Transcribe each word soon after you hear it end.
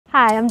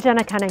Hi, I'm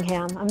Jenna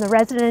Cunningham. I'm the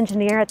resident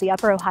engineer at the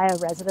Upper Ohio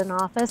Resident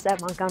Office at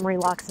Montgomery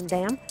Locks and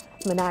Dam,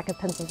 Monaca,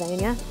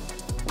 Pennsylvania.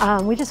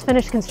 We just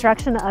finished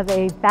construction of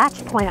a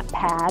batch plant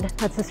pad.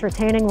 That's this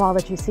retaining wall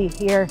that you see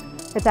here.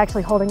 It's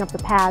actually holding up the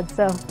pad,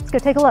 so let's go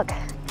take a look.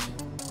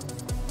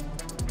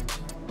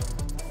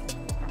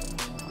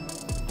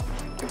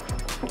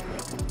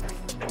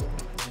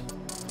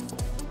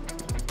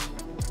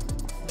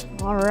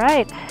 All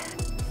right,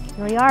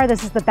 here we are.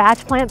 This is the batch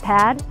plant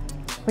pad.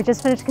 We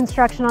just finished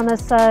construction on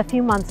this a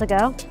few months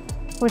ago.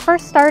 When we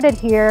first started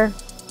here,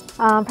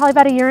 probably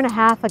about a year and a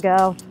half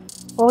ago,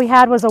 what we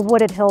had was a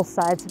wooded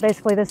hillside. So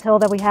basically this hill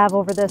that we have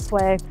over this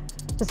way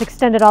just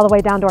extended all the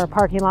way down to our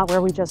parking lot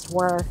where we just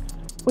were.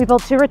 We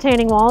built two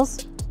retaining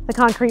walls, the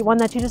concrete one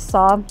that you just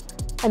saw,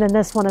 and then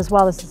this one as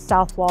well. This is the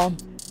south wall.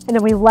 And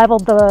then we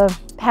leveled the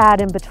pad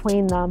in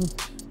between them,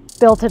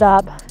 built it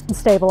up, and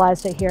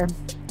stabilized it here.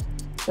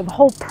 The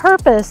whole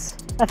purpose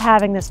of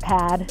having this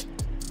pad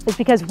is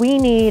because we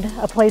need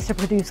a place to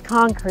produce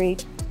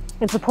concrete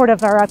in support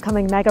of our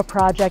upcoming mega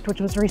project,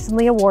 which was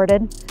recently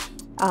awarded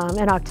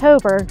in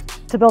October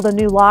to build a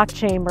new lock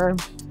chamber.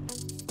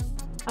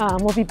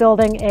 We'll be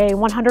building a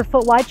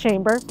 100-foot wide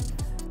chamber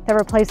that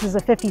replaces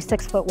a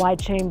 56-foot wide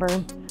chamber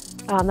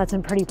that's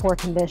in pretty poor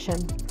condition.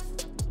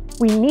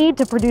 We need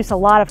to produce a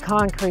lot of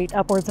concrete,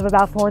 upwards of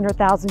about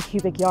 400,000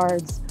 cubic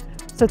yards,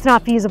 so it's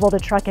not feasible to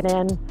truck it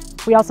in.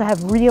 We also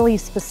have really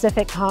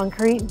specific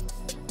concrete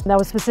that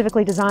was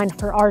specifically designed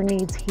for our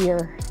needs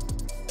here.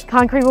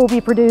 Concrete will be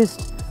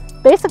produced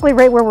basically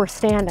right where we're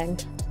standing.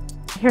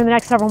 Here in the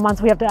next several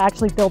months, we have to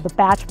actually build the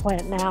batch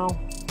plant now.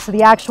 So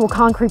the actual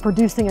concrete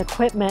producing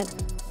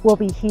equipment will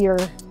be here.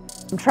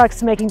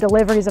 Trucks making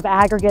deliveries of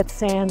aggregates,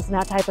 sands, and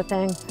that type of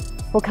thing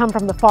will come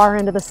from the far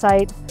end of the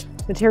site.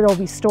 Material will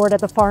be stored at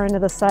the far end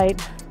of the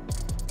site,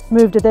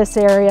 moved to this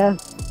area,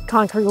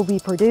 concrete will be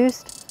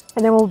produced,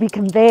 and then will be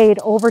conveyed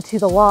over to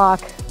the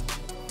lock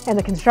and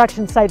the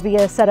construction site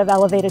via a set of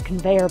elevated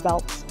conveyor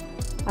belts.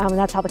 And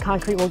that's how the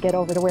concrete will get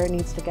over to where it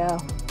needs to go.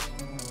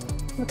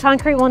 The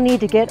concrete will need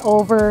to get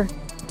over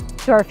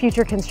to our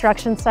future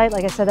construction site.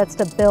 Like I said, that's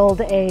to build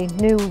a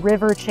new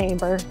river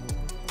chamber.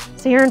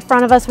 So here in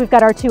front of us, we've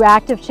got our two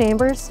active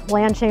chambers,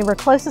 land chamber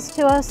closest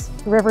to us,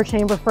 river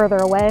chamber further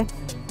away.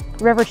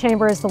 The river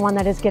chamber is the one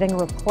that is getting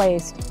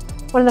replaced.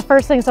 One of the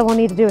first things that we'll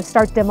need to do is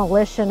start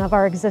demolition of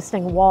our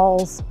existing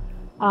walls,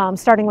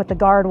 starting with the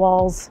guard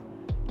walls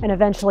and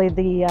eventually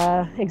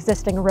the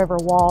existing river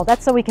wall.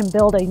 That's so we can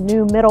build a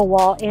new middle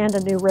wall and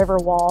a new river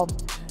wall.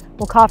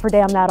 We'll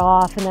cofferdam that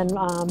off and then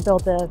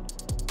build the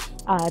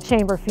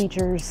chamber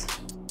features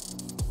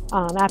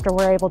after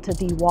we're able to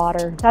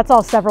de-water. That's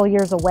all several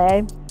years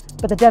away,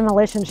 but the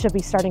demolition should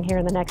be starting here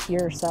in the next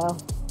year or so.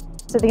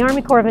 So the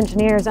Army Corps of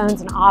Engineers owns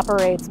and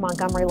operates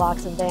Montgomery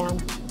Locks and Dam.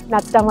 And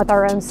that's done with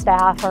our own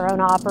staff, our own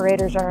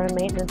operators, our own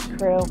maintenance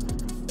crew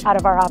out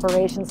of our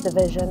operations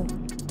division.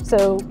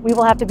 So we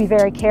will have to be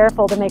very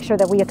careful to make sure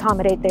that we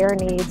accommodate their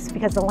needs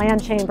because the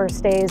land chamber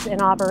stays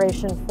in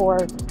operation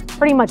for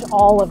pretty much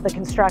all of the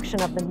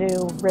construction of the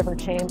new river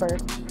chamber.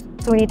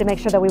 So we need to make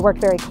sure that we work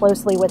very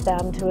closely with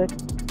them to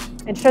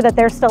ensure that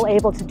they're still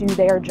able to do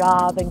their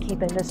job and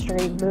keep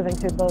industry moving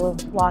through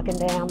the lock and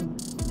dam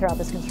throughout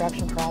this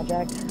construction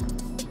project.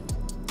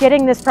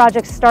 Getting this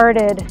project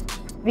started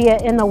via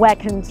in the wet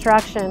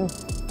construction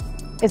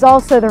is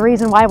also the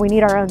reason why we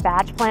need our own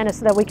batch plant, is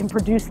so that we can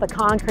produce the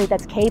concrete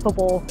that's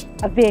capable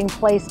of being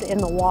placed in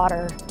the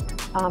water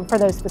for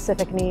those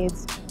specific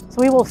needs.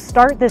 So we will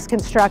start this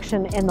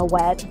construction in the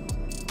wet.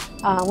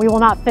 We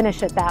will not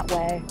finish it that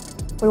way.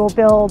 We will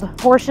build a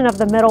portion of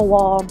the middle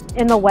wall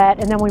in the wet,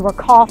 and then we will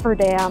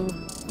cofferdam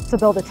to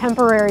build a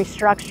temporary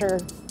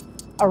structure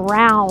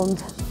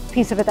around a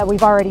piece of it that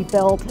we've already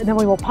built, and then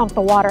we will pump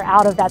the water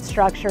out of that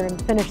structure and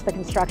finish the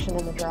construction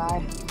in the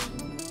dry.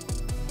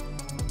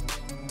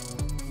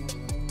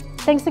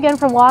 Thanks again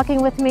for walking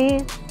with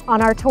me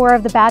on our tour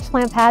of the batch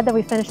plant pad that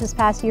we finished this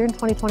past year in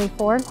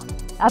 2024.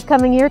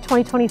 Upcoming year,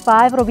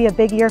 2025, it'll be a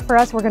big year for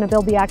us. We're going to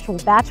build the actual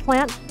batch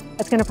plant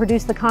that's going to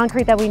produce the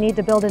concrete that we need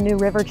to build a new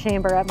river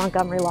chamber at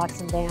Montgomery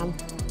Locks and Dam.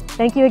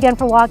 Thank you again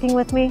for walking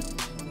with me.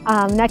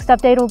 Next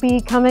update will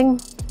be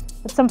coming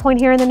at some point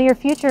here in the near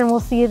future, and we'll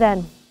see you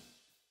then.